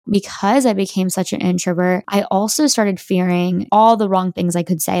because I became such an introvert, I also started fearing all the wrong things I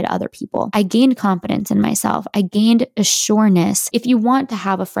could say to other people. I gained confidence in myself. I gained a sureness. If you want to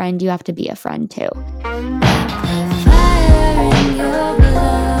have a friend, you have to be a friend too.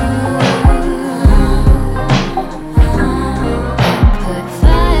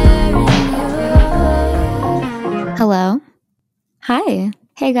 Hello. Hi.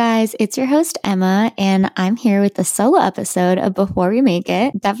 Hey guys, it's your host Emma, and I'm here with the solo episode of Before We Make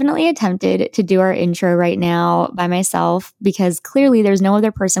It. Definitely attempted to do our intro right now by myself because clearly there's no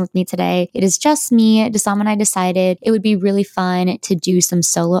other person with me today. It is just me. Desam and I decided it would be really fun to do some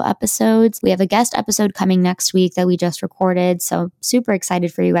solo episodes. We have a guest episode coming next week that we just recorded, so super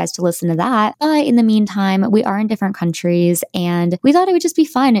excited for you guys to listen to that. But in the meantime, we are in different countries, and we thought it would just be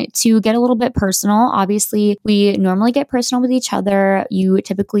fun to get a little bit personal. Obviously, we normally get personal with each other. You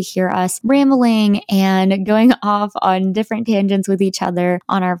typically hear us rambling and going off on different tangents with each other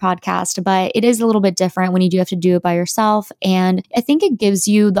on our podcast, but it is a little bit different when you do have to do it by yourself. And I think it gives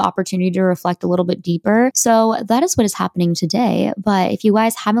you the opportunity to reflect a little bit deeper. So that is what is happening today. But if you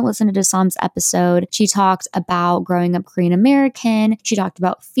guys haven't listened to Desam's episode, she talked about growing up Korean American. She talked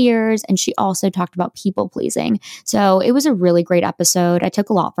about fears, and she also talked about people pleasing. So it was a really great episode. I took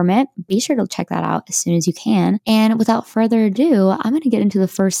a lot from it. Be sure to check that out as soon as you can. And without further ado, I'm going to get into the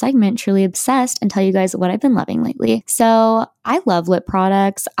first segment, Truly Obsessed, and tell you guys what I've been loving lately. So I love lip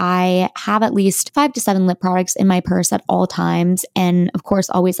products. I have at least 5 to 7 lip products in my purse at all times. And of course,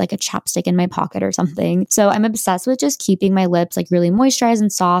 always like a chapstick in my pocket or something. So I'm obsessed with just keeping my lips like really moisturized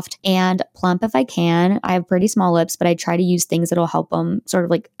and soft and plump if I can. I have pretty small lips, but I try to use things that'll help them sort of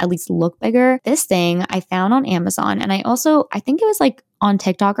like at least look bigger. This thing I found on Amazon. And I think it was like on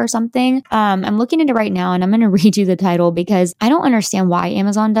TikTok or something. I'm looking into it right now, and I'm going to read you the title because I don't understand why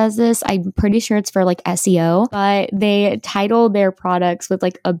Amazon does this. I'm pretty sure it's for like SEO, but they title their products with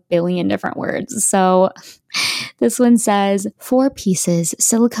like a billion different words. So this one says 4 pieces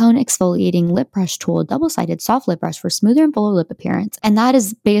silicone exfoliating lip brush tool, double-sided soft lip brush for smoother and fuller lip appearance. And that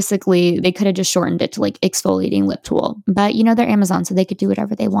is basically, they could have just shortened it to like exfoliating lip tool, but you know, they're Amazon, so they could do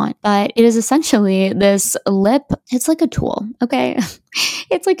whatever they want. But it is essentially this lip, it's like a tool. Okay.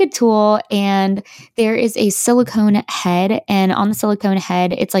 It's like a tool, and there is a silicone head, and on the silicone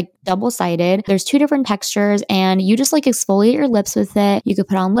head, it's like double-sided. There's 2 different textures, and you just like exfoliate your lips with it. You could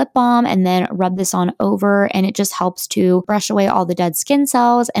put on lip balm and then rub this on over, and it just helps to brush away all the dead skin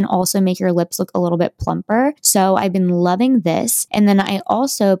cells and also make your lips look a little bit plumper. So I've been loving this. And then I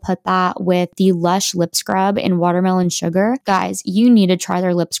also put that with the Lush lip scrub in watermelon sugar. Guys, you need to try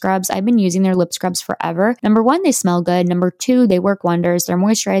their lip scrubs. I've been using their lip scrubs forever. Number 1, they smell good. Number 2, they work wonders. They're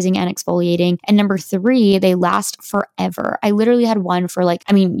moisturizing and exfoliating. And number 3, they last forever. I literally had one for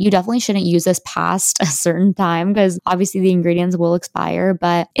you definitely shouldn't use this past a certain time because obviously the ingredients will expire,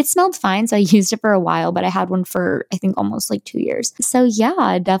 but it smelled fine. So I used it for a while, but I had one for I think almost like 2 years. So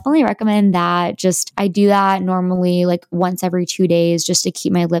yeah, definitely recommend that. I do that normally like once every 2 days just to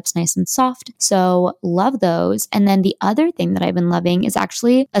keep my lips nice and soft. So love those. And then the other thing that I've been loving is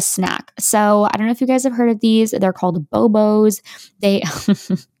actually a snack. So I don't know if you guys have heard of these. They're called Bobos. They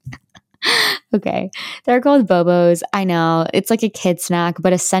Okay. They're called Bobos. I know it's like a kid snack,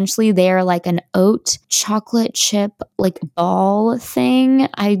 but essentially they are like an oat chocolate chip like ball thing.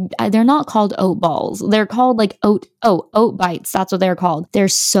 They're not called oat balls. They're called like oat bites. That's what they're called. They're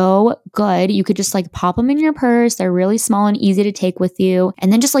so good. You could just like pop them in your purse. They're really small and easy to take with you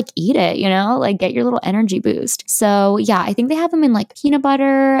and then just like eat it, like get your little energy boost. So yeah, I think they have them in like peanut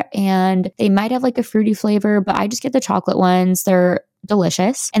butter and they might have like a fruity flavor, but I just get the chocolate ones. They're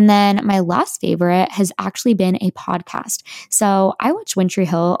delicious. And then my last favorite has actually been a podcast. So I watched One Tree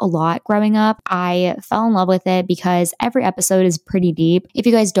Hill a lot growing up. I fell in love with it because every episode is pretty deep. If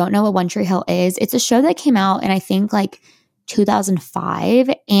you guys don't know what One Tree Hill is, it's a show that came out in I think like 2005,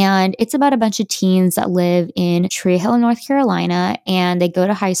 and it's about a bunch of teens that live in Tree Hill, North Carolina, and they go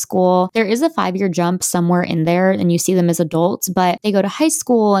to high school. There is a 5-year jump somewhere in there, and you see them as adults, but they go to high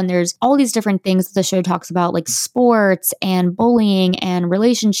school, and there's all these different things that the show talks about, like sports and bullying and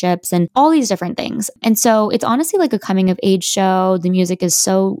relationships and all these different things. And so it's honestly like a coming of age show. The music is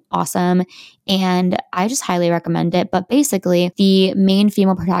so awesome, and I just highly recommend it. But basically, the main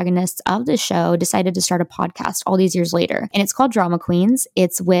female protagonists of the show decided to start a podcast all these years later. And it's called Drama Queens.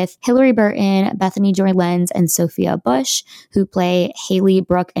 It's with Hillary Burton, Bethany Joy Lenz, and Sophia Bush, who play Haley,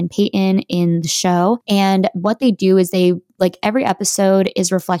 Brooke, and Peyton in the show. And what they do is they like every episode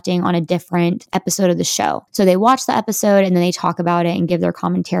is reflecting on a different episode of the show. So they watch the episode and then they talk about it and give their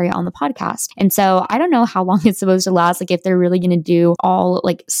commentary on the podcast. And so I don't know how long it's supposed to last, like if they're really going to do all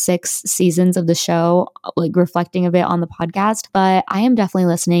like 6 seasons of the show, like reflecting of it on the podcast, but I am definitely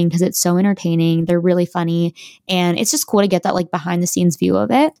listening because it's so entertaining. They're really funny and it's just cool to get that like behind the scenes view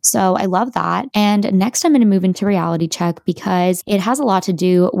of it. So I love that. And next I'm going to move into reality check because it has a lot to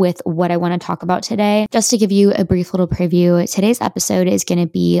do with what I want to talk about today. Just to give you a brief little preview, today's episode is going to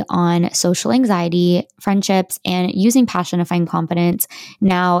be on social anxiety, friendships, and using passion to find confidence.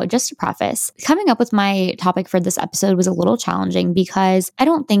 Now, just to preface, coming up with my topic for this episode was a little challenging because I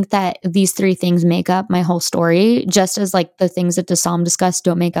don't think that these 3 things make up my whole story, just as like the things that Dasam discussed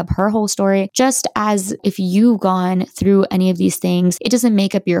don't make up her whole story. Just as if you've gone through any of these things, it doesn't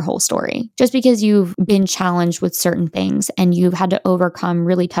make up your whole story. Just because you've been challenged with certain things and you've had to overcome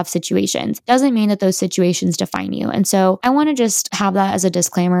really tough situations doesn't mean that those situations define you. And so I want to just have that as a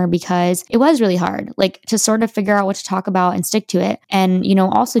disclaimer because it was really hard, like to sort of figure out what to talk about and stick to it. And,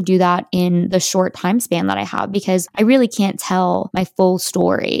 also do that in the short time span that I have because I really can't tell my full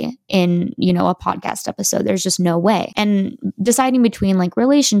story in, a podcast episode. There's just no way. And deciding between like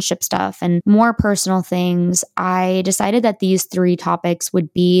relationship stuff and more personal things, I decided that these 3 topics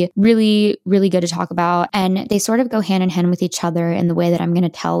would be really, really good to talk about. And they sort of go hand in hand with each other in the way that I'm going to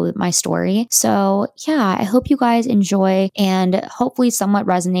tell my story. So yeah, I hope you guys enjoy and hopefully somewhat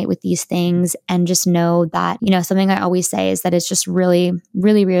resonate with these things and just know that, something I always say is that it's just really,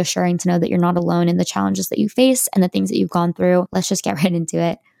 really reassuring to know that you're not alone in the challenges that you face and the things that you've gone through. Let's just get right into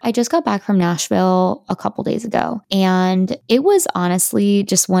it. I just got back from Nashville a couple days ago, and it was honestly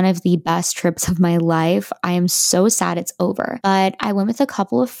just one of the best trips of my life. I am so sad it's over, but I went with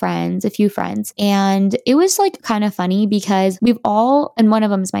a few friends, and it was like kind of funny because and one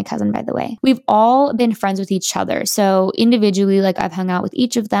of them is my cousin, by the way, we've all been friends with each other. So individually, like I've hung out with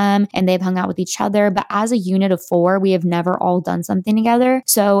each of them and they've hung out with each other, but as a unit of 4, we have never all done something together.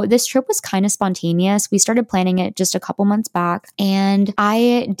 So this trip was kind of spontaneous. We started planning it just a couple months back, and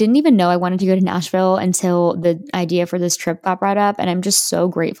I didn't even know I wanted to go to Nashville until the idea for this trip got brought up. And I'm just so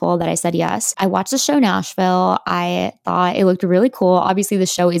grateful that I said yes. I watched the show Nashville. I thought it looked really cool. Obviously, the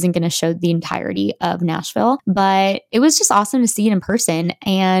show isn't going to show the entirety of Nashville, but it was just awesome to see it in person.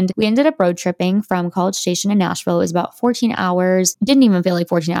 And we ended up road tripping from College Station to Nashville. It was about 14 hours. It didn't even feel like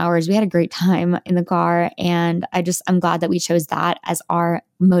 14 hours. We had a great time in the car. And I'm glad that we chose that as our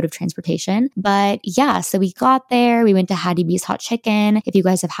mode of transportation. But yeah, so we got there. We went to Hattie B's Hot Chicken. If you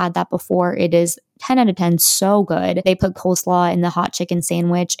guys have had that before, it is 10 out of 10, so good. They put coleslaw in the hot chicken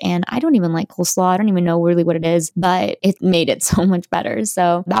sandwich, and I don't even like coleslaw. I don't even know really what it is, but it made it so much better.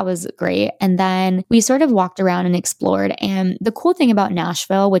 So that was great. And then we sort of walked around and explored. And the cool thing about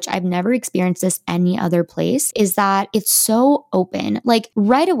Nashville, which I've never experienced this any other place, is that it's so open. Like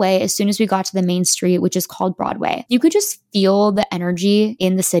right away, as soon as we got to the main street, which is called Broadway, you could just feel the energy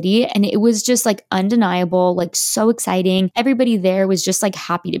in the city. And it was just like undeniable, like so exciting. Everybody there was just like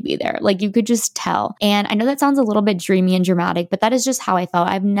happy to be there. Like you could just tell. And I know that sounds a little bit dreamy and dramatic, but that is just how I felt.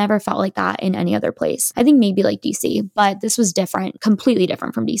 I've never felt like that in any other place. I think maybe like DC, but this was different, completely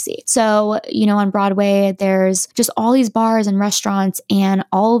different from DC. So, on Broadway, there's just all these bars and restaurants and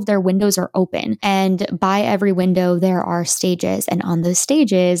all of their windows are open. And by every window, there are stages. And on those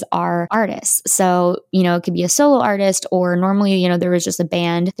stages are artists. So, it could be a solo artist or normally, there was just a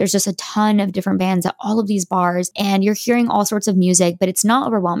band. There's just a ton of different bands at all of these bars and you're hearing all sorts of music, but it's not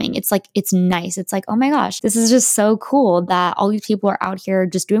overwhelming. It's like, it's nice. It's like, oh my gosh, this is just so cool that all these people are out here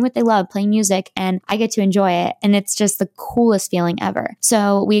just doing what they love, playing music, and I get to enjoy it. And it's just the coolest feeling ever.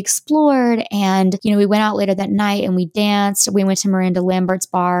 So we explored and, we went out later that night and we danced. We went to Miranda Lambert's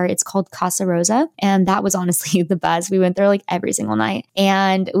bar. It's called Casa Rosa. And that was honestly the best. We went there like every single night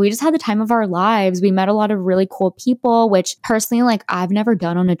and we just had the time of our lives. We met a lot of really cool people, which personally, like I've never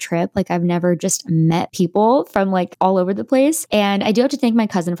done on a trip. Like I've never just met people from like all over the place. And I do have to thank my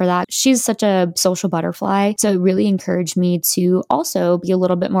cousin for that. She's such a social butterfly. So it really encouraged me to also be a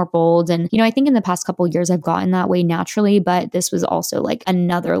little bit more bold. And, I think in the past couple of years, I've gotten that way naturally, but this was also like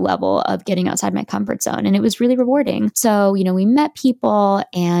another level of getting outside my comfort zone. And it was really rewarding. So, we met people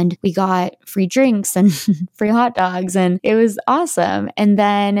and we got free drinks and free hot dogs and it was awesome. And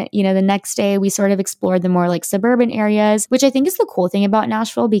then, the next day we sort of explored the more like suburban areas, which I think is the cool thing about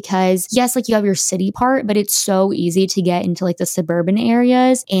Nashville because yes, like you have your city part, but it's so easy to get into like the suburban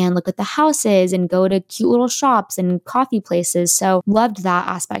areas and look at the houses places and go to cute little shops and coffee places. So loved that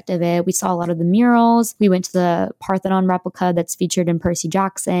aspect of it. We saw a lot of the murals. We went to the Parthenon replica that's featured in Percy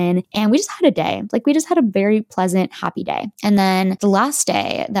Jackson. And we just had a day. Like we just had a very pleasant, happy day. And then the last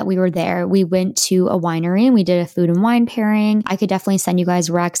day that we were there, we went to a winery and we did a food and wine pairing. I could definitely send you guys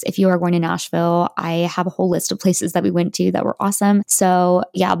recs if you are going to Nashville. I have a whole list of places that we went to that were awesome. So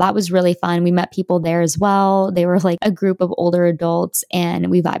yeah, that was really fun. We met people there as well. They were like a group of older adults and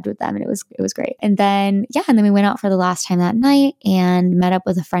we vibed with them and it was great. And then we went out for the last time that night and met up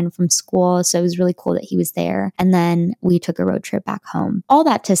with a friend from school. So it was really cool that he was there. And then we took a road trip back home. All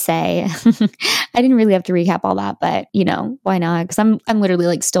that to say, I didn't really have to recap all that, but why not? Because I'm literally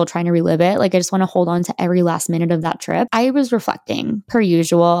like still trying to relive it. Like I just want to hold on to every last minute of that trip. I was reflecting per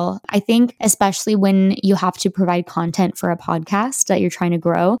usual. I think especially when you have to provide content for a podcast that you're trying to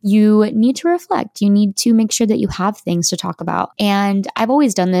grow, you need to reflect. You need to make sure that you have things to talk about. And I've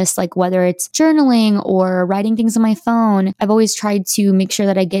always done this, like whether it's journaling or writing things on my phone, I've always tried to make sure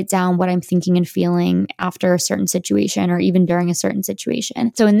that I get down what I'm thinking and feeling after a certain situation or even during a certain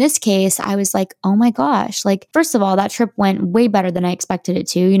situation. So in this case, I was like, oh my gosh, like first of all, that trip went way better than I expected it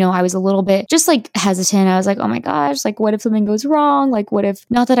to. I was a little bit just like hesitant. I was like, oh my gosh, like what if something goes wrong? Like what if,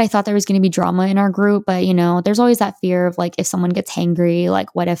 not that I thought there was going to be drama in our group, but there's always that fear of like if someone gets hangry,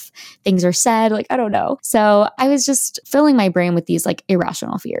 like what if things are said? Like I don't know. So I was just filling my brain with these like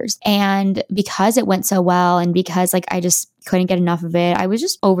irrational fears. And because it went so well and because like I just couldn't get enough of it, I was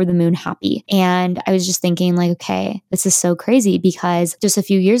just over the moon happy. And I was just thinking like, okay, this is so crazy because just a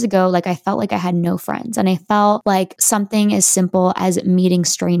few years ago, like I felt like I had no friends and I felt like something as simple as meeting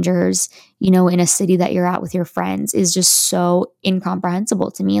strangers, in a city that you're at with your friends is just so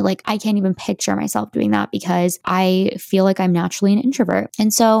incomprehensible to me. Like I can't even picture myself doing that because I feel like I'm naturally an introvert.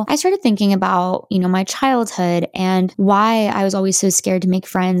 And so I started thinking about, my childhood and why I was always so scared to make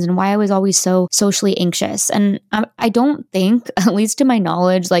friends and why I was always so socially anxious. And I don't think, at least to my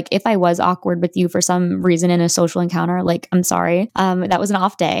knowledge, like if I was awkward with you for some reason in a social encounter, like I'm sorry, that was an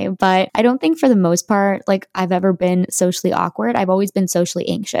off day, but I don't think for the most part, like I've ever been socially awkward. I've always been socially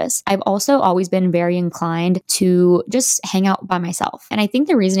anxious. I've also always been very inclined to just hang out by myself. And I think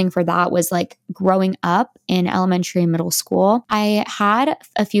the reasoning for that was like growing up in elementary and middle school, I had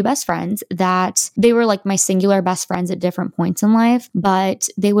a few best friends that they were like my singular best friends at different points in life, but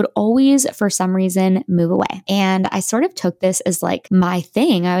they would always, for some reason, move away. And I sort of took this as like my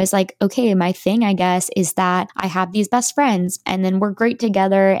thing. I was like, okay, my thing, I guess, is that I have these best friends and then we're great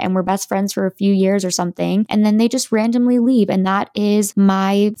together and we're best friends for a few years or something. And then they just randomly leave. And that is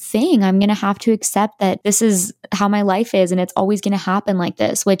my thing. I'm going to have to accept that this is how my life is and it's always going to happen like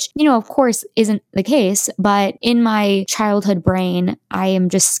this, which, of course isn't the case. But in my childhood brain, I am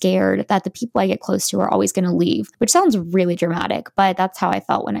just scared that the people I get close to are always going to leave, which sounds really dramatic, but that's how I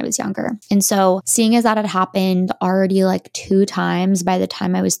felt when I was younger. And so seeing as that had happened already like 2 times by the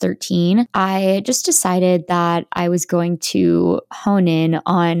time I was 13, I just decided that I was going to hone in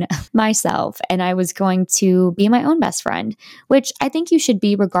on myself and I was going to be my own best friend, which I think you should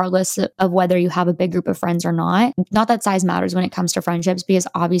be regardless of whether you have a big group of friends or not. Not that size matters when it comes to friendships, because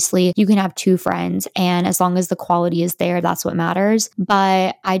obviously you can have 2 friends and as long as the quality is there, that's what matters.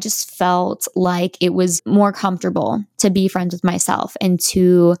 But I just felt like it was more comfortable to be friends with myself and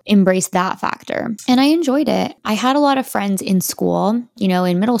to embrace that factor. And I enjoyed it. I had a lot of friends in school,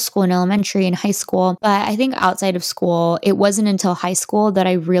 in middle school and elementary and high school. But I think outside of school, it wasn't until high school that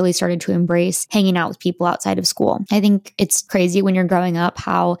I really started to embrace hanging out with people outside of school. I think it's crazy when you're growing up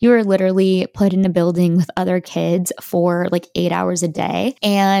how you are literally put in a building with other kids for like 8 hours a day.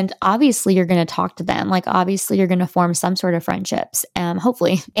 And obviously you're going to talk to them. Like obviously you're going to form some sort of friendships,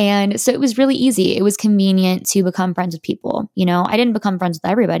 hopefully. And so it was really easy. It was convenient to become friends with people. I didn't become friends with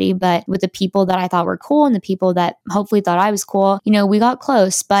everybody, but with the people that I thought were cool and the people that hopefully thought I was cool, we got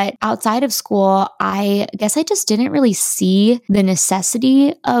close. But outside of school, I guess I just didn't really see the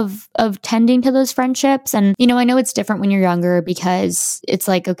necessity of tending to those friendships. And, I know it's different when you're younger because it's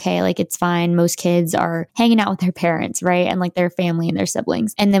like, okay, like it's fine. Most kids are hanging out with their parents, right? And like their family and their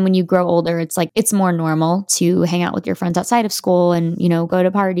siblings. And then when you grow older, it's like, it's more normal to hang out with your friends outside of school and, go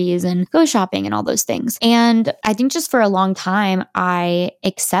to parties and go shopping and all those things. And I think just for a long time, I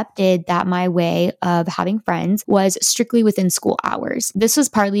accepted that my way of having friends was strictly within school hours. This was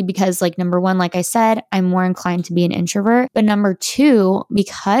partly because like, number one, like I said, I'm more inclined to be an introvert. But number two,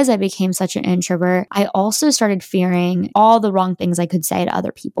 because I became such an introvert, I also started fearing all the wrong things I could say to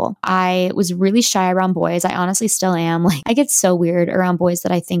other people. I was really shy around boys. I honestly still am. Like I get so weird around boys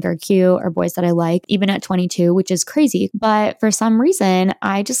that I think are cute or boys that I like, even at 22, which is crazy. But for some reason,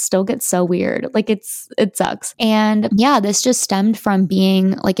 I just still get so weird. Like it sucks. And And yeah, this just stemmed from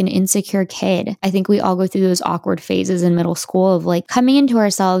being like an insecure kid. I think we all go through those awkward phases in middle school of like coming into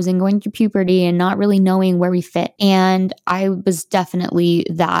ourselves and going through puberty and not really knowing where we fit. And I was definitely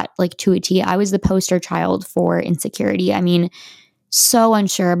that, like to a T. I was the poster child for insecurity. I mean, so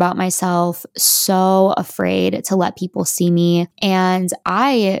unsure about myself, so afraid to let people see me. And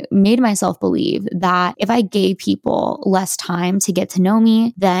I made myself believe that if I gave people less time to get to know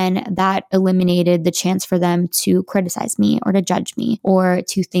me, then that eliminated the chance for them to criticize me or to judge me or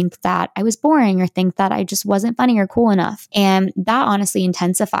to think that I was boring or think that I just wasn't funny or cool enough. And that honestly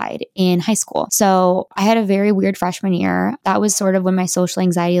intensified in high school. So I had a very weird freshman year. That was sort of when my social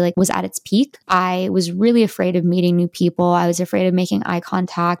anxiety was at its peak. I was really afraid of meeting new people. I was afraid of making eye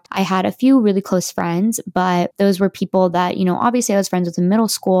contact. I had a few really close friends, but those were people that, obviously I was friends with in middle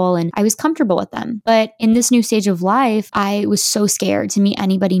school and I was comfortable with them. But in this new stage of life, I was so scared to meet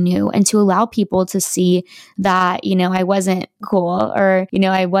anybody new and to allow people to see that, I wasn't cool or,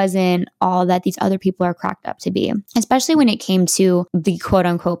 I wasn't all that these other people are cracked up to be, especially when it came to the quote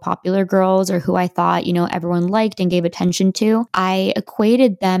unquote popular girls or who I thought, everyone liked and gave attention to. I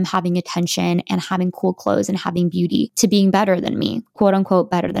equated them having attention and having cool clothes and having beauty to being better than me, quote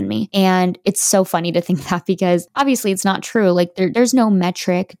unquote better than me. And it's so funny to think that because obviously it's not true. Like there's no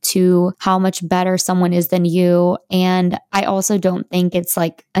metric to how much better someone is than you. And I also don't think it's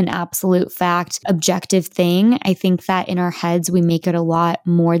like an absolute fact, objective thing. I think that in our heads, we make it a lot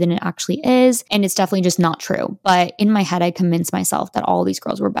more than it actually is. And it's definitely just not true. But in my head, I convinced myself that all these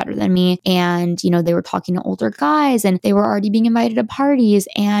girls were better than me. And, they were talking to older guys and they were already being invited to parties.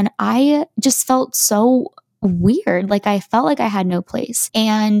 And I just felt so weird. Like I felt like I had no place.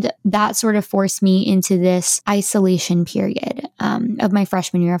 And that sort of forced me into this isolation period of my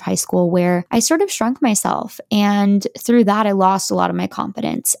freshman year of high school where I sort of shrunk myself. And through that, I lost a lot of my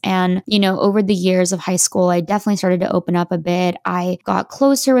confidence. And, over the years of high school, I definitely started to open up a bit. I got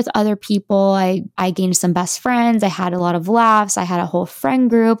closer with other people. I gained some best friends. I had a lot of laughs. I had a whole friend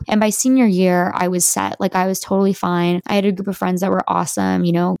group. And by senior year, I was set. Like I was totally fine. I had a group of friends that were awesome.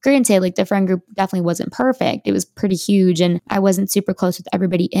 Granted, like the friend group definitely wasn't perfect. It was pretty huge and I wasn't super close with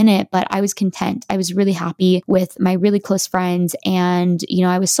everybody in it, but I was content. I was really happy with my really close friends. And,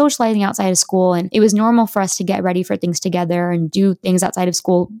 I was socializing outside of school and it was normal for us to get ready for things together and do things outside of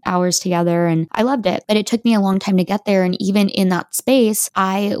school hours together. And I loved it, but it took me a long time to get there. And even in that space,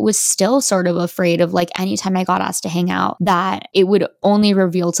 I was still sort of afraid of like anytime I got asked to hang out, that it would only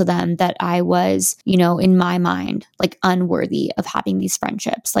reveal to them that I was, in my mind, like unworthy of having these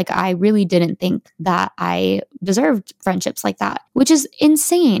friendships. Like I really didn't think that I deserved friendships like that, which is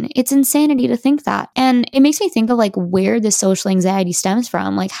insane. It's insanity to think that. And it makes me think of like where this social anxiety stems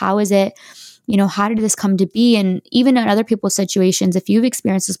from. Like, how is it, how did this come to be? And even in other people's situations, if you've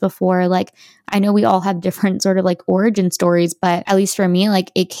experienced this before, like I know we all have different sort of like origin stories, but at least for me,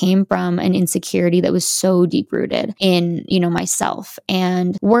 like it came from an insecurity that was so deep rooted in, myself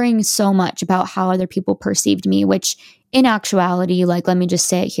and worrying so much about how other people perceived me, which in actuality, like, let me just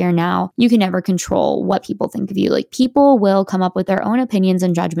say it here now, you can never control what people think of you. Like, people will come up with their own opinions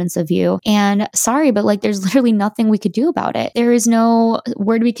and judgments of you. And sorry, but like, there's literally nothing we could do about it. There is no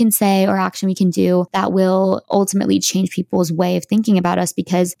word we can say or action we can do that will ultimately change people's way of thinking about us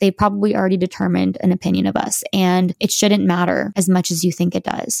because they probably already determined an opinion of us. And it shouldn't matter as much as you think it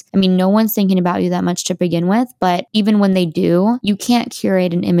does. I mean, no one's thinking about you that much to begin with, but even when they do, you can't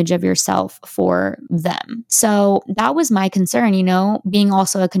curate an image of yourself for them. So that was my concern, being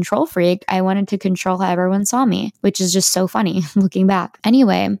also a control freak. I wanted to control how everyone saw me, which is just so funny looking back.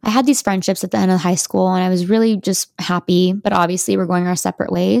 Anyway, I had these friendships at the end of high school and I was really just happy, but obviously we're going our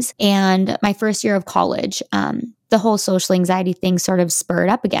separate ways. And my first year of college, the whole social anxiety thing sort of spurred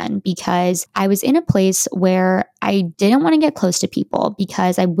up again because I was in a place where I didn't want to get close to people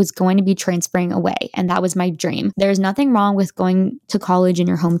because I was going to be transferring away. And that was my dream. There's nothing wrong with going to college in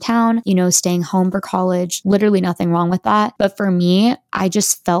your hometown, staying home for college, literally nothing wrong with that. But for me, I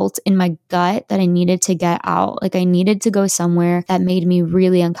just felt in my gut that I needed to get out. Like I needed to go somewhere that made me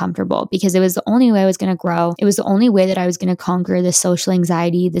really uncomfortable because it was the only way I was going to grow. It was the only way that I was going to conquer this social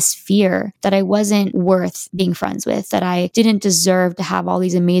anxiety, this fear that I wasn't worth being friends with, that I didn't deserve to have all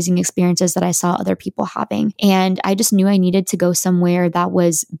these amazing experiences that I saw other people having. And I just knew I needed to go somewhere that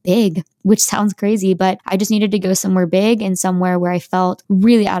was big, which sounds crazy, but I just needed to go somewhere big and somewhere where I felt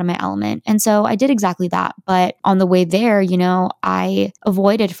really out of my element. And so I did exactly that. But on the way there, I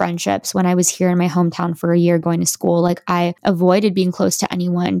avoided friendships when I was here in my hometown for a year going to school. Like I avoided being close to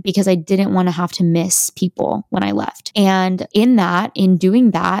anyone because I didn't want to have to miss people when I left. And in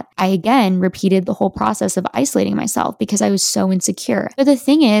doing that, I again repeated the whole process of isolating hating myself because I was so insecure. But the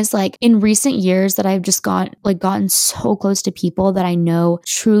thing is, like in recent years that I've just gotten so close to people that I know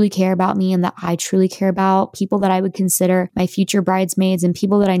truly care about me and that I truly care about, people that I would consider my future bridesmaids and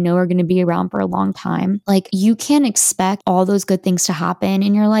people that I know are going to be around for a long time. Like you can't expect all those good things to happen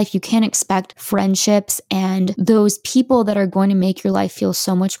in your life. You can't expect friendships and those people that are going to make your life feel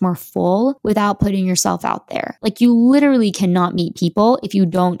so much more full without putting yourself out there. Like you literally cannot meet people if you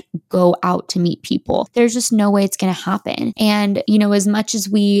don't go out to meet people. There's just no way it's going to happen. And, you know, as much as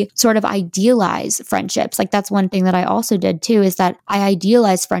we sort of idealize friendships, like that's one thing that I also did too, is that I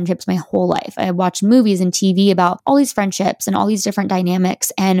idealized friendships my whole life. I watched movies and TV about all these friendships and all these different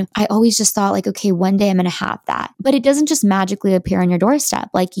dynamics. And I always just thought like, okay, one day I'm going to have that. But it doesn't just magically appear on your doorstep.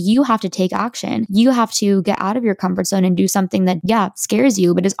 Like you have to take action. You have to get out of your comfort zone and do something that, yeah, scares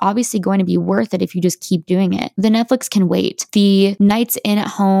you, but is obviously going to be worth it if you just keep doing it. The Netflix can wait. The nights in at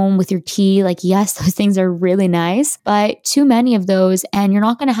home with your tea, like, yes, those things are really nice, but too many of those, and you're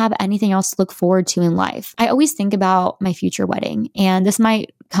not going to have anything else to look forward to in life. I always think about my future wedding, and this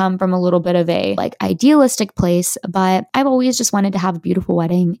might come from a little bit of a like idealistic place, but I've always just wanted to have a beautiful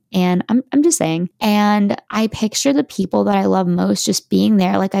wedding. And I'm just saying, and I picture the people that I love most just being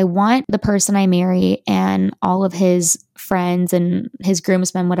there. Like I want the person I marry and all of his friends and his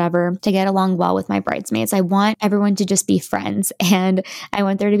groomsmen, whatever, to get along well with my bridesmaids. I want everyone to just be friends, and I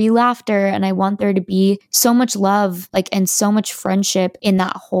want there to be laughter, and I want there to be so much love, like, and so much friendship in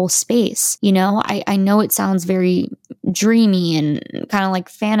that whole space. You know, I know it sounds very dreamy and kind of like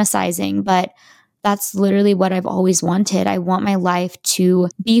fantasizing, but that's literally what I've always wanted. I want my life to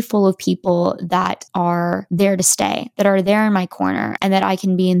be full of people that are there to stay, that are there in my corner, and that I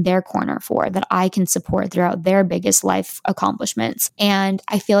can be in their corner for, that I can support throughout their biggest life accomplishments. And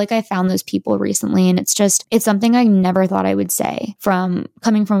I feel like I found those people recently, and it's something I never thought I would say, from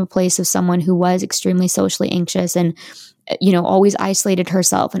coming from a place of someone who was extremely socially anxious and, you know, always isolated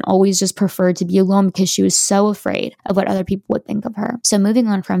herself and always just preferred to be alone because she was so afraid of what other people would think of her. So moving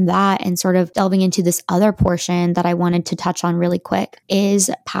on from that and sort of delving into this other portion that I wanted to touch on really quick is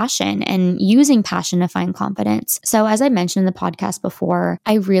passion and using passion to find confidence. So as I mentioned in the podcast before,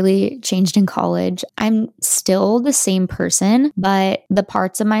 I really changed in college. I'm still the same person, but the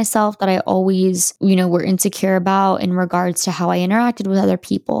parts of myself that I always, you know, were insecure about in regards to how I interacted with other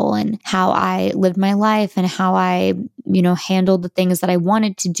people and how I lived my life and how I, you know, handled the things that I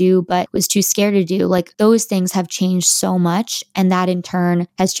wanted to do, but was too scared to do. Like those things have changed so much, and that in turn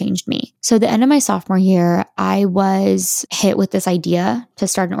has changed me. So at the end of my sophomore year, I was hit with this idea to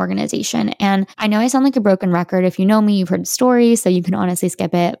start an organization. And I know I sound like a broken record. If you know me, you've heard the story, so you can honestly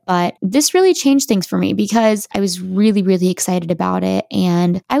skip it. But this really changed things for me because I was really, really excited about it.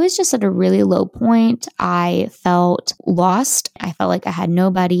 And I was just at a really low point. I felt lost. I felt like I had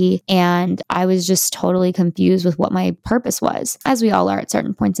nobody. And I was just totally confused with what my purpose was, as we all are at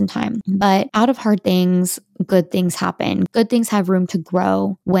certain points in time. But out of hard things, good things happen. Good things have room to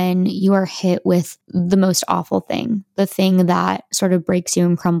grow when you are hit with the most awful thing, the thing that sort of breaks you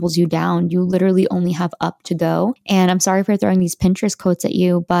and crumbles you down. You literally only have up to go. And I'm sorry for throwing these Pinterest quotes at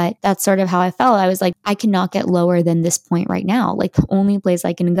you, but that's sort of how I felt. I was like, I cannot get lower than this point right now. Like the only place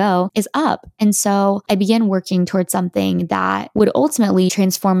I can go is up. And so I began working towards something that would ultimately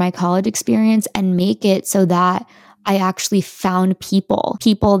transform my college experience and make it so that I actually found people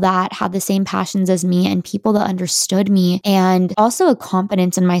that had the same passions as me and people that understood me, and also a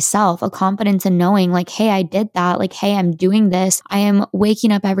confidence in myself, a confidence in knowing like, hey, I did that. Like, hey, I'm doing this. I am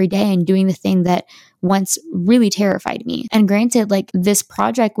waking up every day and doing the thing that once really terrified me. And granted, like this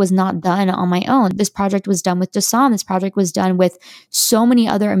project was not done on my own. This project was done with Dasam. This project was done with so many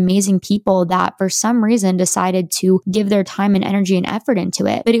other amazing people that for some reason decided to give their time and energy and effort into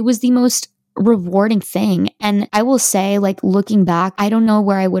it. But it was the most rewarding thing. And I will say, like, looking back, I don't know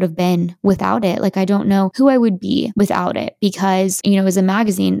where I would have been without it. Like, I don't know who I would be without it because, you know, as a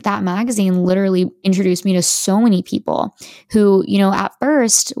magazine, that magazine literally introduced me to so many people who, you know, at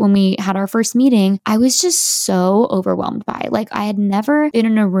first, when we had our first meeting, I was just so overwhelmed by. Like, I had never been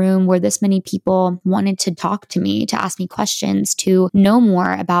in a room where this many people wanted to talk to me, to ask me questions, to know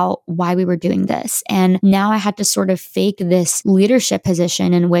more about why we were doing this. And now I had to sort of fake this leadership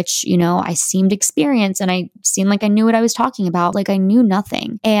position in which, you know, I seemed experienced and I seemed like I knew what I was talking about. Like I knew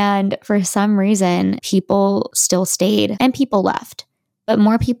nothing. And for some reason, people still stayed and people left. But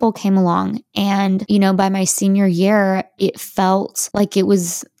more people came along. And, you know, by my senior year, it felt like it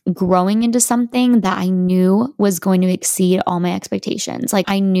was growing into something that I knew was going to exceed all my expectations. Like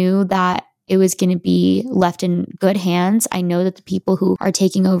I knew that it was going to be left in good hands. I know that the people who are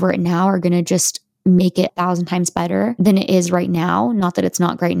taking over it now are going to just make it 1,000 times better than it is right now. Not that it's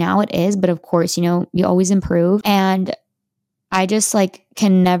not great now, it is, but of course, you always improve. And I just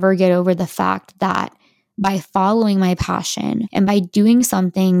can never get over the fact that by following my passion and by doing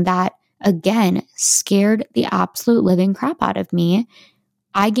something that, again, scared the absolute living crap out of me,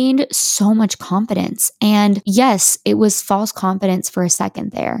 I gained so much confidence. And yes, it was false confidence for a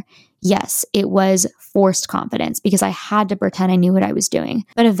second there. Yes, it was forced confidence because I had to pretend I knew what I was doing.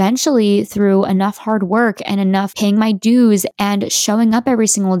 But eventually, through enough hard work and enough paying my dues and showing up every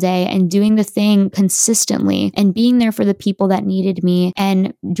single day and doing the thing consistently and being there for the people that needed me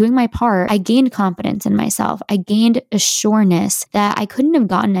and doing my part, I gained confidence in myself. I gained a sureness that I couldn't have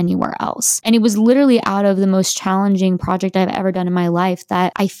gotten anywhere else. And it was literally out of the most challenging project I've ever done in my life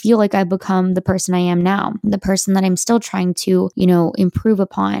that I feel like I've become the person I am now, the person that I'm still trying to, improve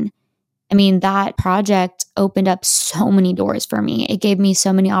upon. I mean, that project opened up so many doors for me. It gave me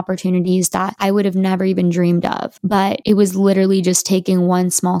so many opportunities that I would have never even dreamed of. But it was literally just taking one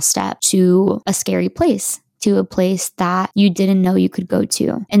small step to a scary place, to a place that you didn't know you could go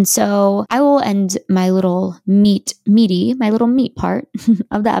to. And so I will end my little meat part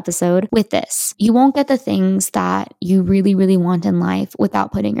of the episode with this. You won't get the things that you really, really want in life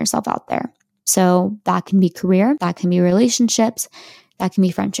without putting yourself out there. So that can be career, that can be relationships, that can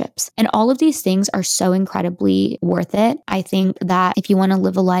be friendships. And all of these things are so incredibly worth it. I think that if you want to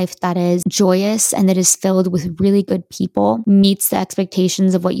live a life that is joyous and that is filled with really good people, meets the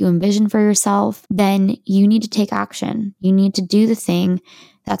expectations of what you envision for yourself, then you need to take action. You need to do the thing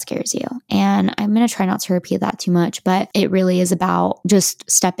that scares you. And I'm going to try not to repeat that too much, but it really is about just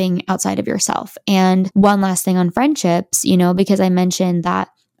stepping outside of yourself. And one last thing on friendships, because I mentioned that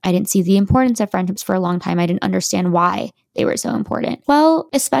I didn't see the importance of friendships for a long time. I didn't understand why they were so important. Well,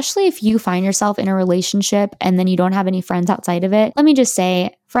 especially if you find yourself in a relationship and then you don't have any friends outside of it, let me just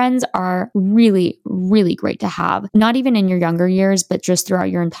say, friends are really, really great to have. Not even in your younger years, but just throughout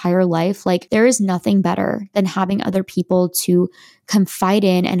your entire life. There is nothing better than having other people to confide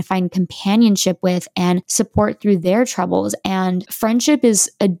in and find companionship with and support through their troubles. And friendship is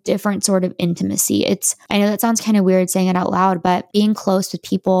a different sort of intimacy. I know that sounds kind of weird saying it out loud, but being close with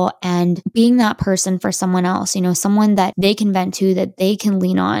people and being that person for someone else, someone that they can vent to, that they can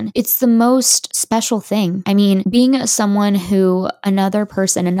lean on. It's the most special thing. I mean, being someone who another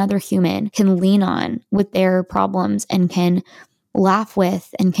person, another human can lean on with their problems and can laugh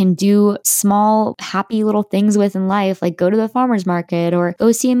with and can do small, happy little things with in life, like go to the farmer's market or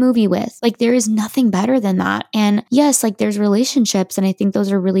go see a movie with. There is nothing better than that. And yes, there's relationships, and I think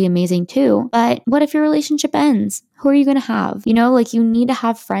those are really amazing too. But what if your relationship ends? Who are you going to have? You need to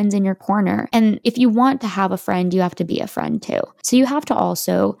have friends in your corner. And if you want to have a friend, you have to be a friend too. So you have to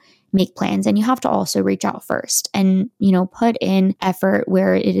also make plans and you have to also reach out first and, put in effort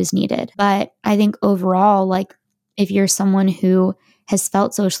where it is needed. But I think overall, if you're someone who has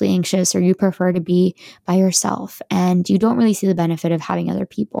felt socially anxious or you prefer to be by yourself and you don't really see the benefit of having other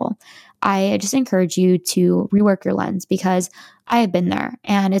people, I just encourage you to rework your lens because I have been there.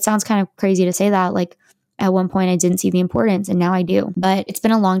 And it sounds kind of crazy to say that, at one point I didn't see the importance and now I do. But it's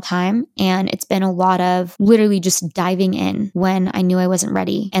been a long time and it's been a lot of literally just diving in when I knew I wasn't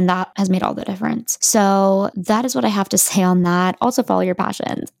ready. And that has made all the difference. So that is what I have to say on that. Also follow your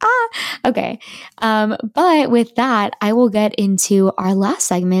passions. Okay. But with that, I will get into our last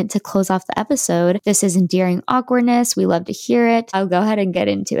segment to close off the episode. This is endearing awkwardness. We love to hear it. I'll go ahead and get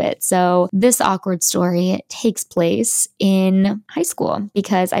into it. So this awkward story takes place in high school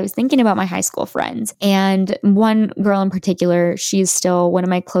because I was thinking about my high school friends, and one girl in particular, she's still one of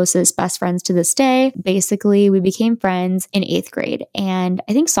my closest best friends to this day. Basically, we became friends in 8th grade. And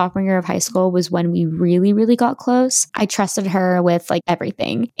I think sophomore year of high school was when we really, really got close. I trusted her with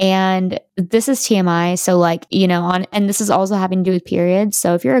everything. And this is TMI. So and this is also having to do with periods.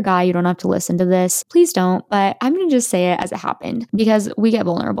 So if you're a guy, you don't have to listen to this. Please don't. But I'm going to just say it as it happened because we get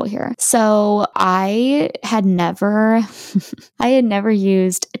vulnerable here. So I had never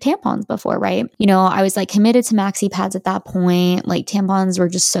used tampons before, right? I was committed to maxi pads at that point. Tampons were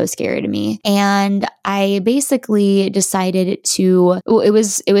just so scary to me. And I basically decided to, it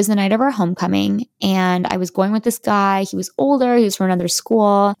was the night of our homecoming and I was going with this guy. He was older. He was from another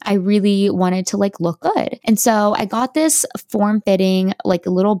school. I really wanted to look good. And so I got this form-fitting, a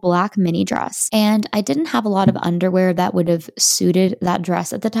little black mini dress. And I didn't have a lot of underwear that would have suited that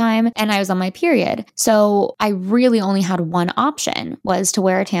dress at the time. And I was on my period. So I really only had one option, was to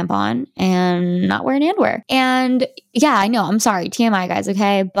wear a tampon and not wear an underwear. And yeah, I know, I'm sorry, TMI guys,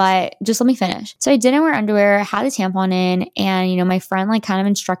 okay? But just let me finish. So I didn't wear underwear, had the tampon in, and, my friend like kind of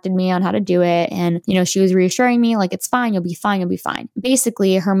instructed me on how to do it. And, she was reassuring me like, it's fine, you'll be fine, you'll be fine.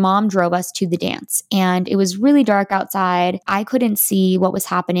 Basically, her mom drove us to the dance and it was really dark outside. I couldn't see what was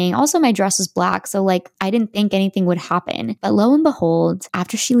happening. Also, my dress was black, so like I didn't think anything would happen. But lo and behold,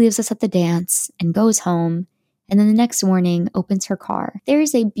 after she leaves us at the dance and goes home, and then the next morning opens her car, there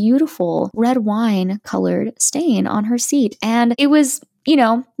is a beautiful red wine colored stain on her seat. And it was,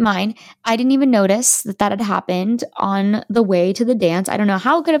 mine. I didn't even notice that had happened on the way to the dance. I don't know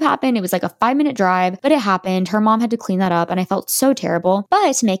how it could have happened. It was like a 5-minute drive, but it happened. Her mom had to clean that up and I felt so terrible.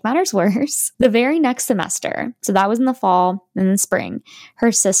 But to make matters worse, the very next semester, so that was in the fall and in the spring,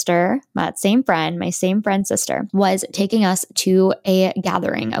 her sister, my same friend's sister, was taking us to a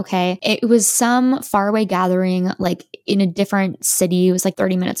gathering, okay? It was some faraway gathering, like in a different city. It was like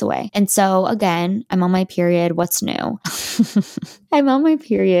 30 minutes away. And so again, I'm on my period. What's new? I'm on my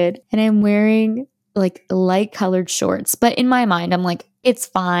period and I'm wearing like light colored shorts. But in my mind, I'm like, it's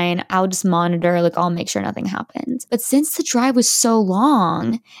fine. I'll just monitor. Like, I'll make sure nothing happens. But since the drive was so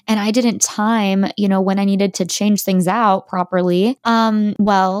long and I didn't time, when I needed to change things out properly,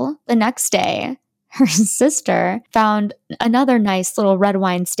 well, the next day, her sister found another nice little red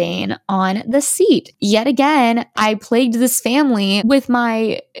wine stain on the seat. Yet again, I plagued this family with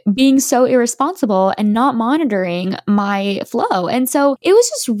my being so irresponsible and not monitoring my flow. And so it was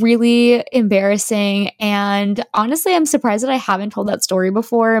just really embarrassing. And honestly, I'm surprised that I haven't told that story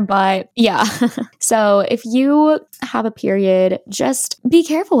before, but yeah. So if you have a period, just be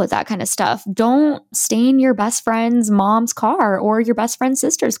careful with that kind of stuff. Don't stain your best friend's mom's car or your best friend's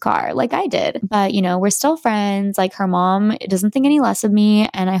sister's car like I did. But we're still friends. Like her mom doesn't think any less of me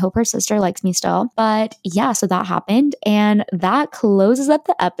and I hope her sister likes me still. But yeah, so that happened and that closes up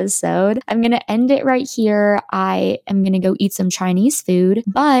the episode. I'm going to end it right here. I am going to go eat some Chinese food,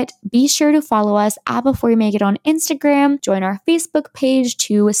 but be sure to follow us at Before You Make It on Instagram. Join our Facebook page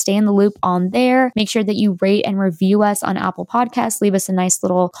to stay in the loop on there. Make sure that you rate and review us on Apple Podcasts. Leave us a nice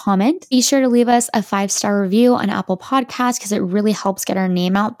little comment. Be sure to leave us a 5-star review on Apple Podcasts because it really helps get our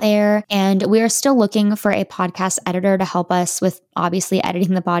name out there. And we are still looking for a podcast editor to help us with obviously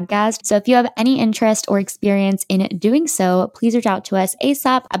editing the podcast. So if you have any interest or experience in doing so, please reach out to us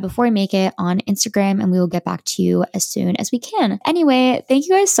ASAP at Before We Make It on Instagram and we will get back to you as soon as we can. Anyway, thank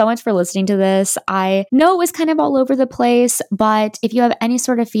you guys so much for listening to this. I know it was kind of all over the place, but if you have any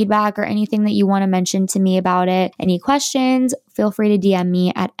sort of feedback or anything that you want to mention to me about it, any questions, feel free to DM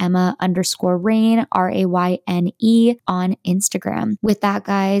me at Emma_Raine, RAYNE on Instagram. With that,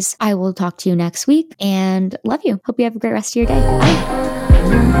 guys, I will talk to you next week and love you. Hope you have a great rest of your day.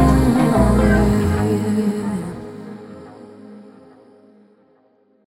 Bye.